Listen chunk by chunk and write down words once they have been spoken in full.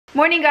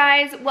Morning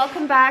guys,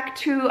 welcome back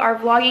to our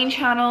vlogging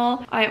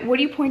channel. What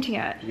are you pointing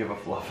at? You have a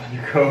fluff on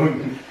your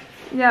coat.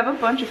 Yeah, I have a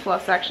bunch of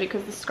fluffs actually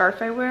because the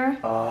scarf I wear.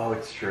 Oh,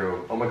 it's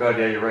true. Oh my god,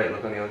 yeah, you're right.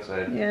 Look on the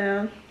outside.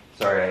 Yeah.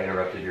 Sorry, I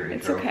interrupted your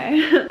intro. It's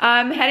okay.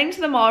 I'm heading to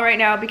the mall right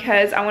now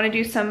because I want to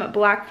do some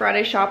Black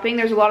Friday shopping.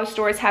 There's a lot of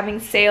stores having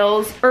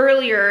sales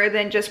earlier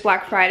than just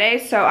Black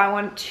Friday, so I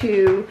want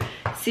to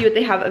see what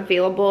they have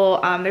available.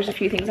 There's a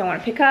few things I want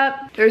to pick up.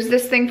 There's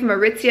this thing from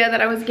Aritzia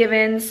that I was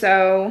given,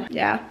 so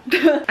yeah.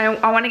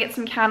 I want to get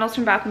some candles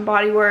from Bath &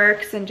 Body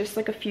Works and just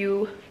like a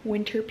few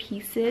winter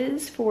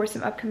pieces for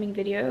some upcoming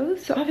videos.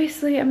 So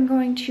obviously I'm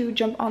going to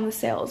jump on the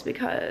sales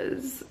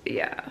because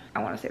yeah,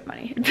 I want to save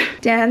money.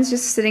 Dan's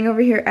just sitting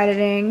over here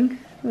editing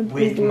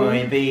with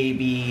my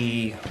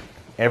baby.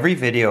 Every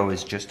video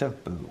is just a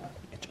boo.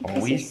 It's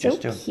always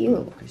just a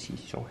boo because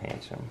he's so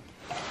handsome.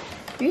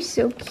 You're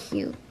so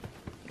cute.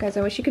 Guys,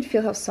 I wish you could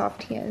feel how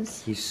soft he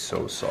is. He's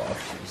so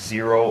soft.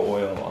 Zero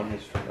oil on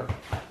his fur.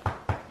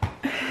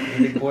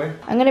 Big boy.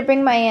 I'm gonna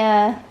bring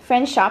my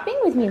friend shopping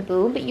with me,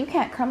 boo, but you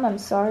can't come, I'm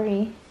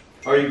sorry.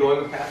 Are you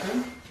going with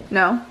Catherine?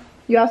 No.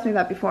 You asked me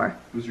that before.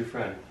 Who's your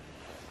friend?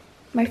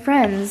 My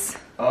friends.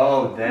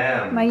 Oh,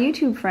 damn. My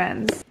YouTube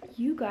friends.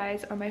 You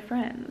guys are my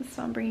friends,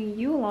 so I'm bringing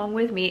you along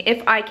with me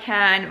if I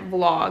can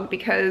vlog,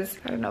 because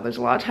I don't know, there's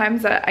a lot of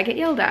times that I get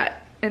yelled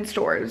at in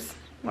stores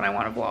when I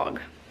want to vlog.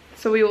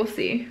 So we will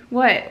see.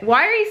 What?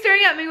 Why are you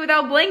staring at me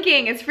without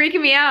blinking? It's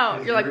freaking me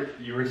out. You're like,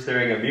 you were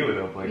staring at me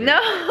without blinking.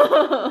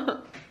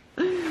 No.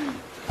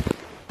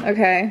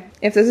 Okay,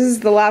 if this is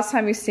the last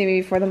time you see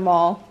me before the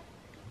mall,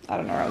 I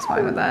don't know where I was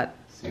going with that.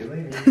 See you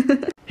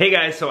later. Hey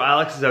guys, so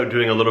Alex is out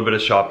doing a little bit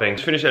of shopping.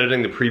 Just finished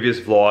editing the previous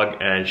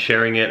vlog and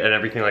sharing it and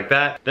everything like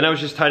that. Then I was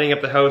just tidying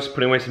up the house,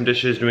 putting away some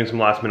dishes, doing some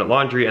last minute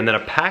laundry, and then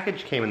a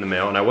package came in the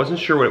mail and I wasn't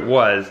sure what it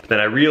was. But then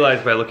I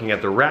realized by looking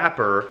at the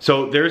wrapper,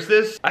 so there's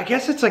this, I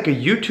guess it's like a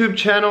YouTube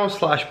channel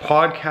slash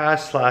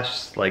podcast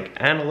slash like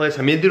analyst.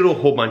 I mean, they do a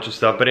whole bunch of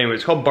stuff, but anyway,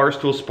 it's called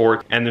Barstool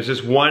Sports. And there's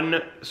this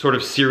one sort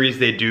of series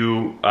they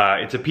do,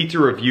 it's a pizza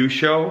review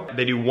show.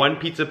 They do one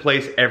pizza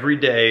place every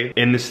day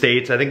in the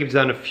States. I think he's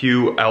done a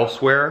few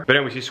elsewhere. But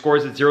anyways, he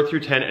scores it 0 through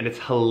 10 and it's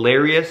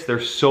hilarious.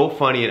 They're so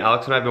funny and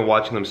Alex and I have been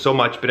watching them so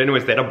much. But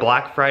anyways, they had a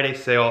Black Friday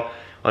sale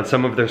on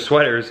some of their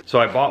sweaters, so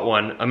I bought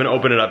one. I'm gonna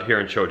open it up here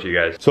and show it to you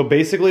guys. So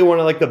basically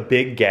one of like the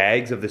big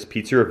gags of this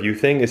pizza review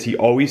thing is he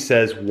always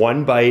says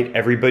one bite,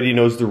 everybody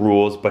knows the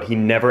rules, but he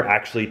never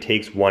actually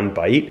takes one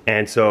bite.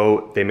 And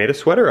so they made a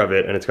sweater of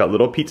it and it's got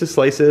little pizza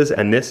slices,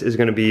 and this is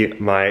gonna be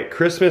my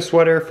Christmas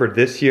sweater for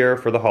this year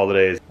for the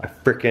holidays. I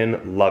freaking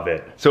love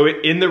it. So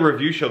in the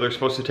review show, they're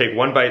supposed to take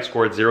one bite,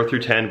 scored 0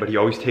 through 10, but he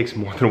always takes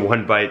more than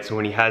one bite. So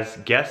when he has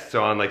guests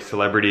on, like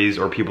celebrities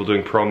or people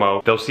doing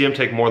promo, they'll see him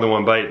take more than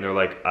one bite and they're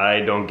like,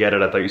 I don't get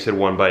it, I thought you said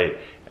one bite.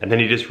 And then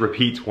he just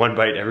repeats one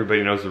bite,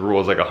 everybody knows the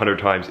rules like 100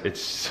 times. It's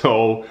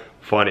so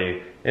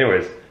funny.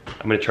 Anyways,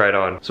 I'm gonna try it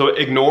on. So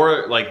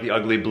ignore like the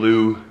ugly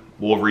blue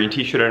Wolverine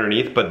t-shirt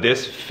underneath, but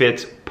this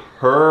fits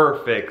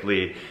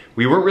perfectly.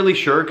 We weren't really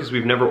sure because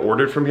we've never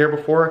ordered from here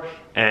before,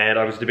 and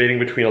I was debating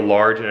between a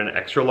large and an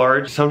extra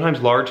large.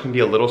 Sometimes large can be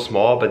a little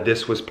small, but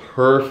this was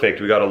perfect.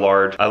 We got a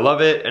large. I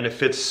love it, and it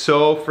fits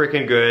so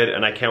freaking good,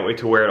 and I can't wait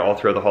to wear it all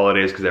throughout the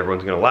holidays because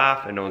everyone's gonna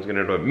laugh and no one's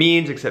gonna know what it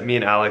means except me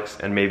and Alex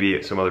and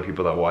maybe some other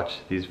people that watch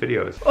these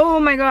videos. Oh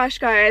my gosh,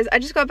 guys, I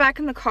just got back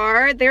in the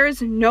car. There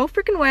is no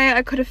freaking way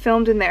I could have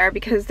filmed in there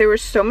because there were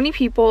so many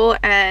people,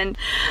 and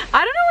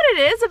I don't know what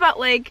it is about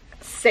like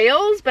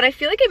sales, but I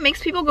feel like it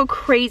makes people go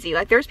crazy.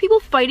 Like there's people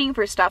fighting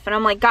for stuff and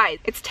I'm like, guys,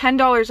 it's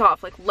 $10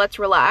 off. Like, let's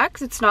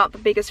relax. It's not the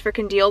biggest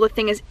freaking deal. The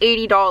thing is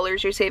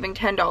 $80. You're saving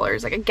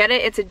 $10. Like, I get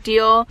it. It's a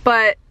deal,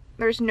 but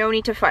there's no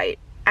need to fight.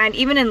 And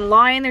even in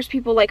line, there's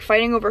people like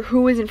fighting over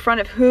who is in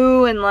front of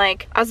who, and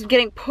like I was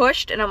getting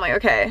pushed and I'm like,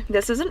 okay,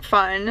 this isn't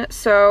fun.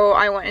 So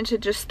I went into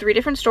just 3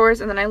 different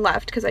stores and then I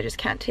left because I just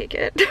can't take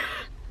it.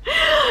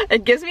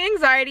 It gives me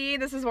anxiety.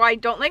 This is why I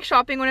don't like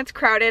shopping when it's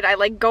crowded. I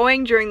like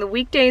going during the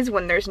weekdays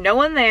when there's no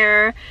one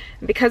there.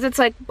 Because it's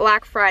like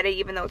Black Friday,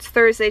 even though it's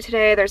Thursday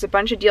today, there's a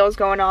bunch of deals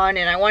going on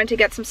and I wanted to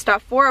get some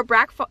stuff for a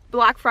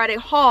Black Friday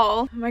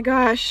haul. Oh my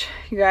gosh,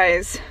 you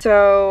guys.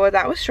 So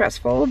that was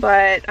stressful,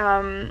 but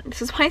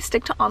this is why I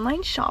stick to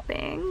online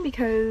shopping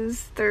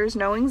because there's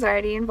no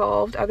anxiety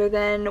involved other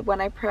than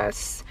when I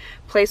press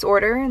place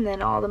order and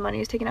then all the money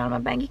is taken out of my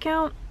bank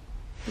account.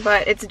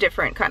 But it's a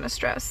different kind of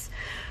stress.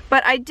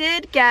 But I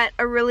did get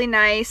a really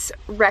nice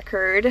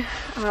record, a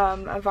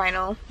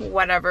vinyl,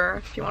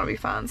 whatever, if you want to be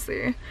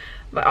fancy.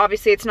 But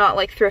obviously it's not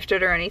like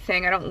thrifted or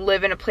anything. I don't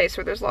live in a place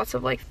where there's lots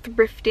of like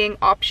thrifting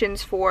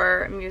options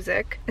for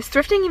music. Is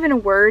thrifting even a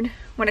word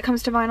when it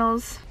comes to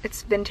vinyls?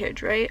 It's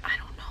vintage, right? I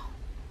don't know.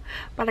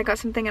 But I got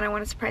something and I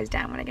want to surprise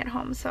Dan when I get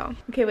home, so.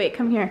 Okay, wait,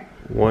 come here.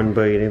 One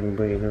bite,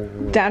 everybody.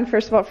 Dan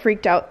first of all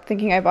freaked out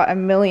thinking I bought a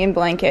million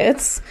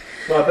blankets.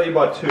 Well, I thought you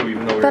bought 2,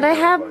 even though we But I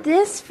have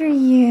this for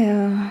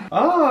you.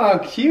 Oh,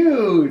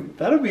 cute.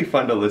 That'll be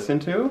fun to listen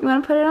to. You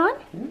want to put it on?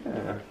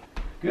 Yeah.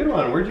 Good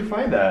one. Where'd you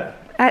find that?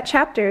 At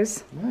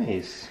Chapters.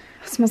 Nice.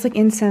 It smells like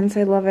incense.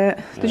 I love it.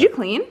 Yeah. Did you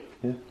clean?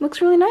 Yeah.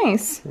 Looks really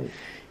nice.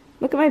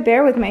 Look at my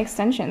bear with my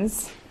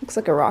extensions. Looks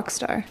like a rock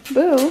star.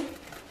 Boo.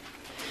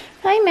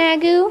 Hi,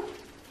 Magoo.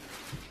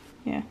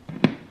 Yeah.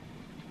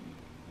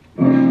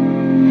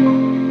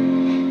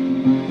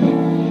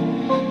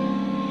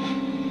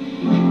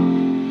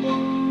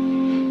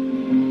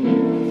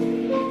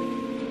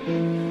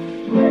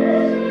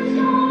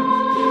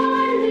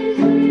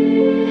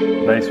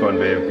 Nice one,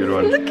 babe. Good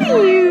one. Look at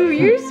you.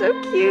 You're so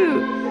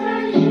cute.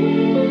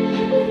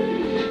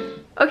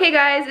 Okay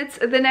guys, it's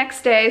the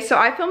next day. So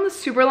I filmed a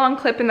super long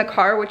clip in the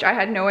car, which I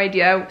had no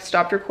idea. I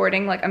stopped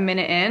recording like a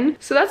minute in.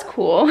 So that's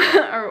cool,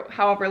 or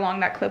however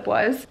long that clip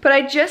was. But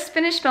I just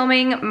finished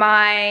filming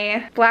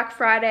my Black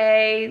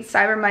Friday,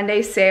 Cyber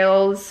Monday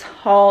sales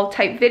haul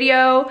type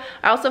video.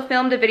 I also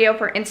filmed a video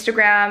for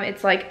Instagram.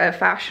 It's like a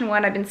fashion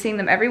one. I've been seeing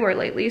them everywhere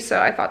lately,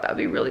 so I thought that would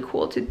be really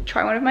cool to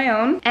try one of my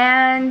own.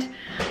 And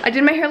I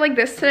did my hair like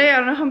this today. I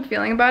don't know how I'm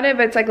feeling about it,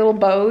 but it's like little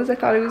bows. I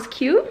thought it was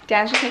cute.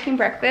 Dan's just making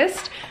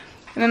breakfast.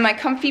 I'm in my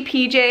comfy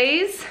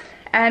PJs,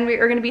 and we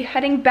are gonna be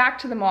heading back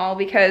to the mall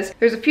because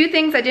there's a few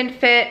things that didn't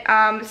fit,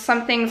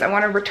 some things I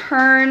wanna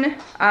return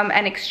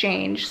and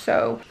exchange.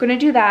 So I'm gonna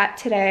do that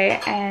today,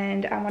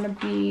 and I wanna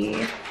be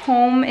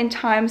home in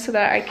time so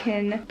that I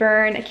can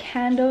burn a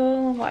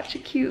candle, watch a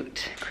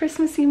cute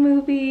Christmassy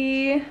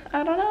movie.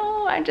 I don't know,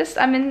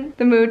 I'm in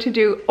the mood to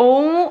do,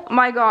 oh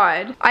my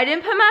God. I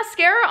didn't put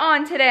mascara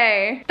on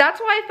today. That's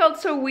why I felt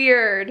so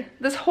weird.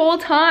 This whole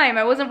time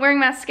I wasn't wearing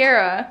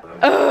mascara.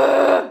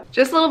 Ugh.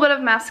 Just a little bit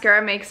of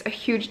mascara makes a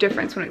huge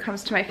difference when it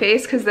comes to my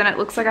face, because then it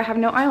looks like I have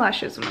no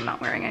eyelashes when I'm not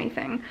wearing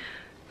anything.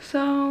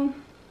 So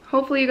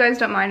hopefully you guys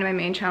don't mind my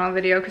main channel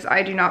video, because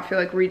I do not feel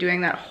like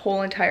redoing that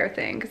whole entire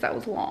thing because that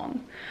was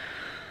long.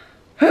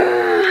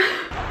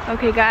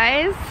 Okay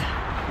guys.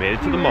 Made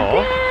it to the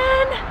mall.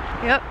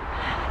 Yep.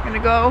 I'm gonna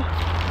go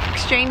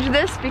exchange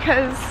this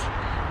because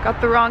I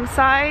got the wrong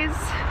size.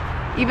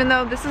 Even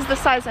though this is the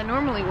size I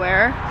normally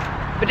wear,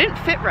 but it didn't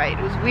fit right.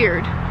 It was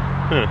weird.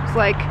 It's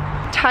like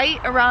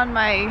tight around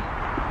my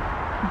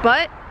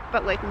butt,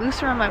 but like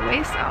loose around my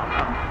waist. I don't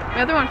know.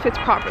 The other one fits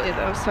properly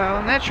though, so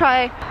I'm gonna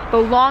try the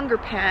longer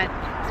pant.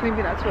 So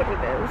maybe that's what it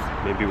is.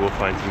 Maybe we'll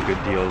find some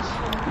good deals.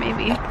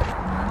 Maybe.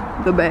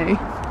 The Bay.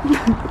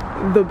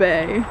 The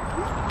Bay.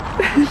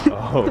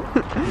 Oh,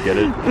 you get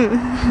it?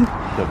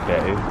 The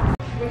Bay.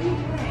 What are you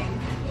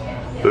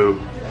doing? Boo.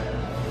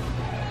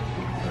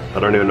 I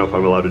don't even know if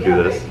I'm allowed to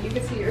do this. You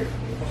can see her.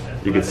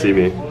 You can see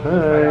me.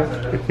 Hi.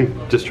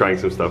 Just trying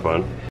some stuff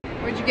on.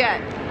 What'd you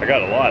get? I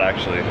got a lot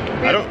actually.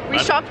 We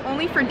shopped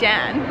only for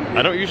Dan.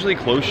 I don't usually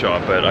clothes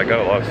shop, but I got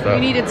a lot of stuff.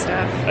 You needed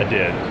stuff. I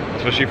did,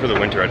 especially for the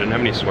winter. I didn't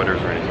have any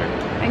sweaters or anything.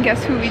 And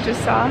guess who we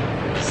just saw?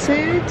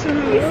 Santa.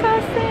 We saw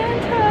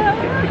Santa.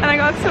 And I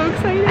got so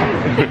excited.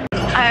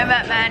 I'm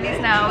at Mandy's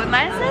now with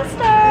my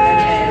sister.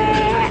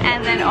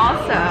 And then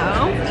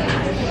also...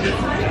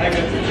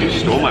 You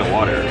stole my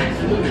water.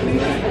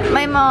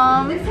 My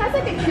mom. This has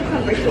like a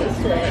cucumber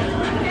taste to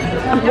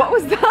it. What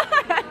was that?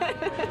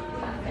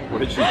 What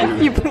did she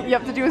do? You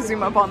have to do a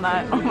zoom up on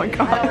that. Oh my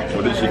God.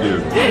 What did she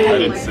do? I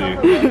didn't see.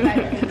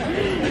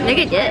 Look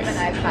at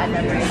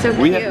this. So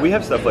cute. We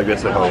have stuff like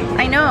this at home.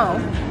 I know.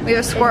 We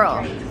have a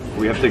squirrel.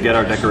 We have to get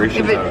our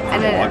decorations out for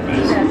and then,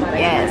 Vlogmas.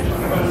 yes.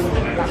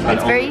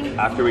 It's very...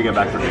 After we get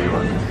back from New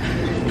York.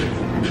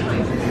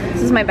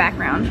 This is my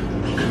background.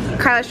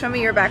 Kyla, show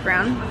me your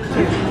background.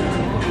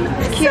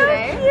 It's cute,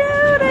 eh?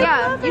 Cute.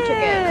 Yeah, you took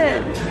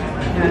it.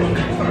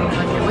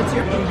 What's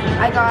your?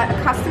 I got a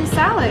custom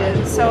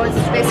salad. So it's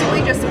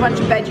basically just a bunch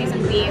of veggies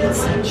and beans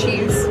and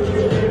cheese.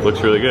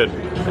 Looks really good.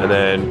 And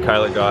then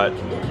Kyla got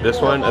this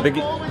one. I think.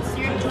 It's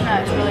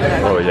really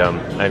good. Oh yum.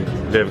 And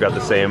Viv got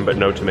the same, but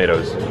no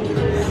tomatoes.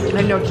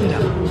 And no tuna.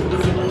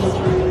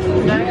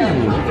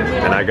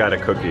 And I got a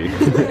cookie.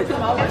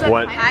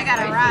 What? I got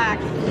a rack.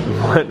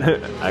 What?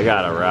 I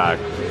got a rack.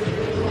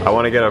 I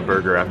want to get a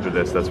burger after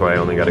this. That's why I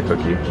only got a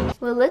cookie.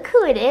 Well, look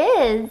who it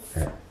is.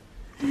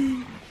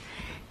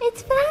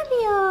 It's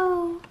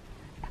Fabio.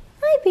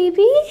 Hi,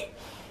 baby.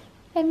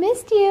 I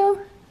missed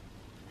you.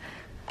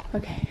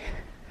 Okay.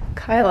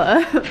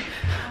 Kyla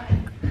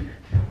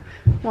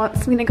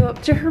wants me to go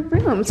up to her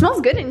room. It smells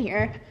good in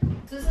here.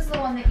 So this is the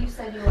one that you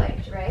said you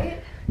liked,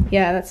 right?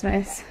 Yeah, that's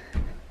nice.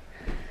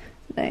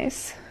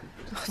 Nice.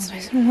 Oh, it's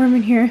nice and warm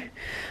in here.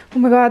 Oh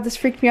my God, this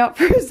freaked me out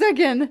for a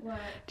second. What?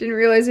 Didn't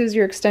realize it was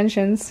your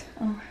extensions.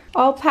 Oh.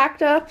 All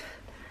packed up,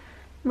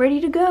 ready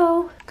to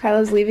go.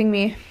 Kyla's leaving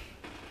me.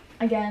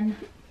 Again.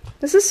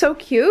 This is so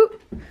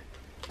cute.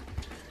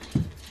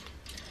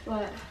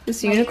 What?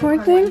 This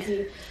unicorn thing?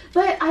 onesie.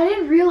 But I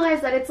didn't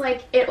realize that it's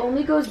like, it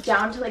only goes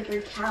down to like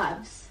your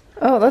calves.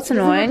 Oh, that's It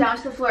doesn't annoying. go down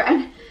to the floor.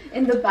 And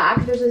in the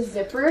back, there's a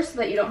zipper so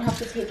that you don't have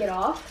to take it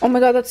off. Oh my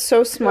God, that's so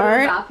Go to the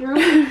smart.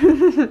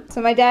 bathroom.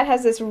 So my dad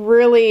has this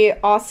really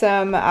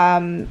awesome,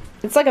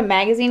 it's like a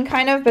magazine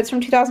kind of, but it's from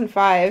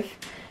 2005.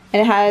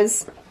 And it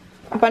has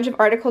a bunch of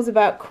articles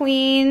about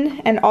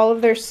Queen and all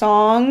of their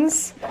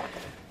songs.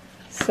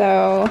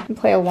 So, you can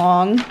play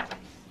along.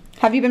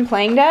 Have you been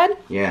playing, Dad?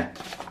 Yeah,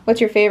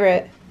 What's your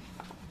favorite?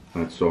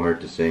 that's so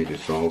hard to say. They're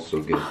all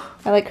so good.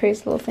 I like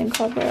Crazy Little Thing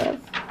Called Love.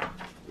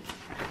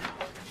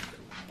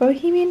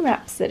 Bohemian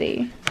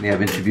Rhapsody. They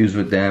have interviews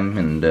with them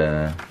and,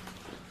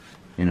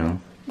 you know.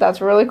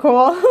 That's really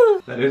cool.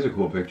 That is a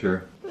cool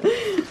picture.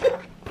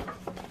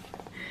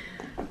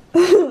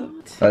 Oh,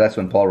 that's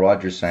when Paul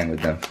Rogers sang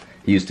with them.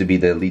 He used to be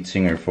the lead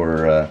singer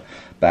for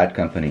Bad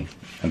Company.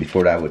 And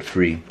before that with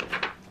Free.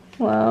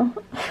 Wow.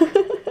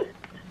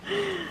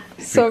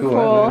 So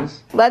cool.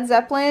 Led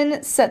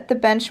Zeppelin set the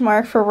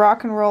benchmark for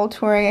rock and roll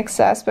touring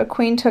excess, but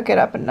Queen took it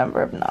up a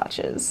number of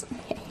notches.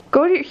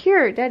 Go to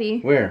here,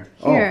 Daddy. Where?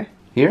 Here. Oh,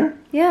 here?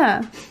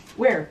 Yeah.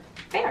 Where?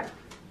 There.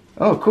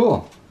 Oh,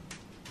 cool.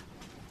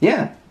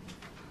 Yeah.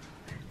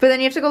 But then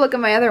you have to go look at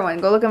my other one.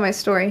 Go look at my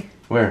story.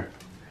 Where?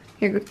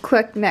 Here,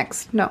 click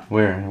next. No.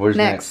 Where? Where's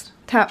next?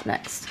 Tap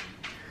next.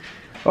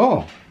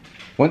 Oh,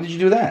 when did you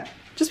do that?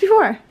 Just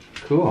before.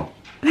 Cool.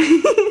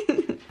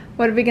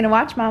 What are we gonna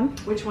watch, Mom?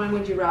 Which one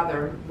would you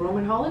rather?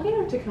 Roman Holiday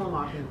or To Kill a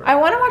Mockingbird? I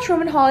want to watch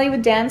Roman Holiday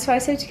with Dan, so I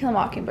say To Kill a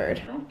Mockingbird.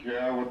 I don't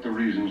care what the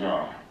reasons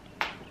are.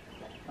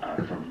 I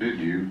forbid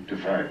you to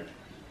fight.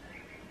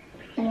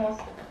 Yes.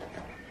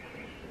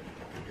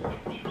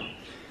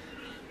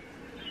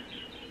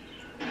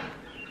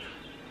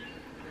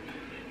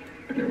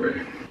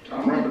 Anyway,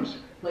 Tom Robbins.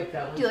 Like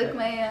that one. Do you like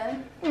my,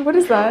 What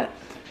is that?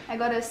 I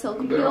got a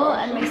silk peel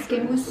and my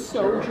skin was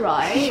so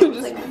dry. It was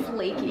like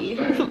flaky.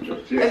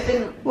 I've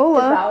been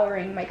Lola.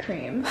 devouring my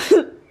cream.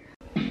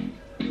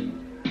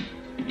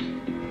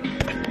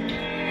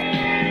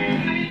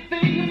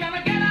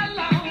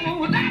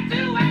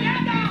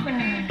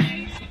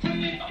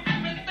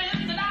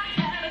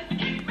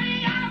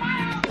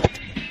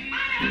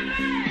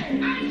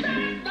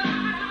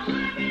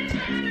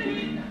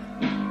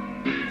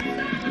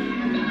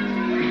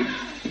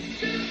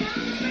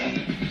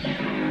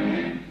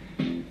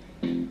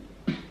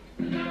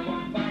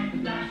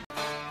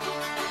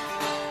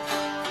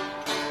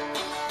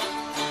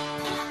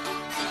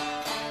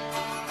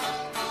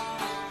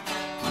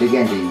 Big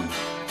ending.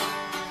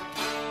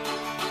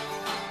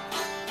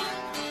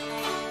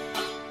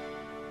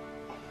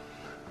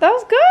 That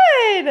was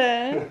good.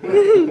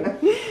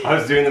 I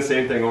was doing the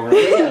same thing over and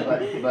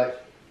over. Yeah,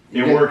 but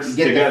It works you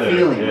get together, the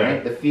feeling, yeah.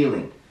 right? The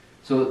feeling.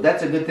 So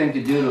that's a good thing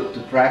to do to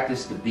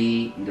practice the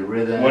beat and the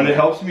rhythm. When it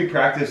helps me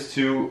practice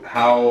too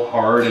how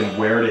hard and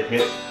where to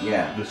hit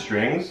Yeah, the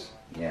strings.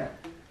 yeah.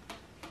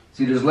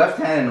 See, there's left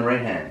hand and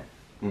right hand,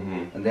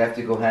 Mm-hmm. and they have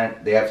to go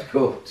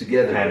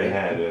together. Hand in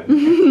right? hand,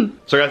 yeah.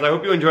 So guys, I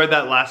hope you enjoyed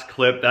that last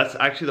clip. That's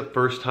actually the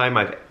first time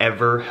I've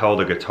ever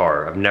held a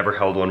guitar. I've never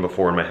held one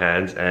before in my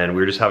hands, and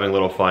we were just having a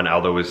little fun.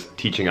 Aldo was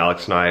teaching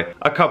Alex and I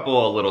a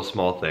couple of little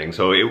small things,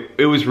 so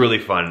it was really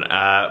fun.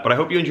 But I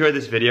hope you enjoyed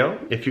this video.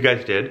 If you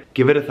guys did,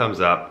 give it a thumbs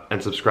up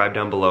and subscribe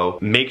down below.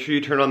 Make sure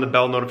you turn on the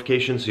bell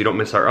notification so you don't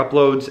miss our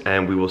uploads,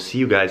 and we will see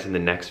you guys in the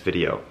next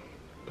video.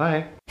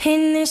 Bye.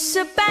 In this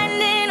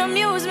abandoned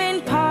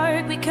amusement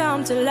park, we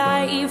come to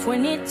life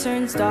when it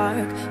turns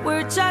dark.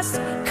 We're just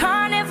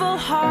carnival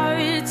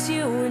hearts,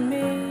 you and me.